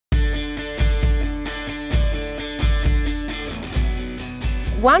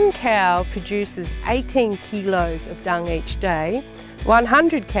one cow produces 18 kilos of dung each day,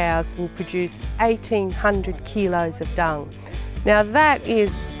 100 cows will produce 1,800 kilos of dung. Now that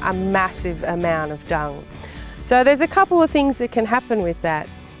is a massive amount of dung. So there's a couple of things that can happen with that.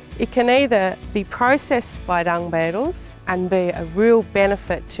 It can either be processed by dung beetles and be a real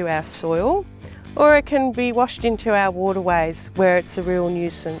benefit to our soil, or it can be washed into our waterways where it's a real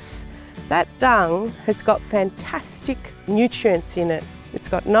nuisance. That dung has got fantastic nutrients in it. It's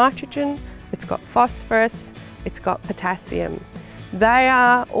got nitrogen, it's got phosphorus, it's got potassium. They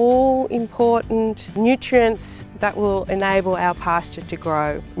are all important nutrients that will enable our pasture to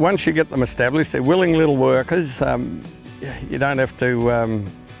grow. Once you get them established, they're willing little workers. You don't have to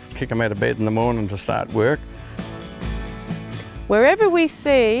kick them out of bed in the morning to start work. Wherever we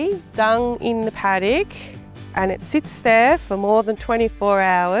see dung in the paddock and it sits there for more than 24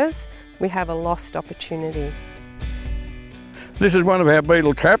 hours, we have a lost opportunity. This is one of our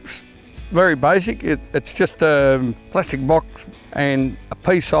beetle traps. Very basic. It's just a plastic box and a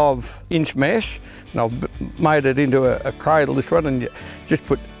piece of inch mesh. And I've made it into a cradle, this one, and you just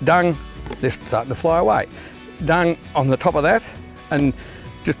put dung, they're starting to fly away. Dung on the top of that, and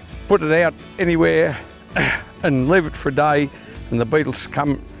just put it out anywhere and leave it for a day, and the beetles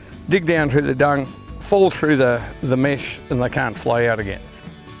come, dig down through the dung, fall through the mesh, and they can't fly out again.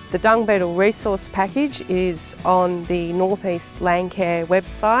 The Dung Beetle resource package is on the North East Landcare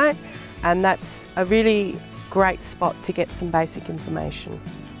website, and that's a really great spot to get some basic information.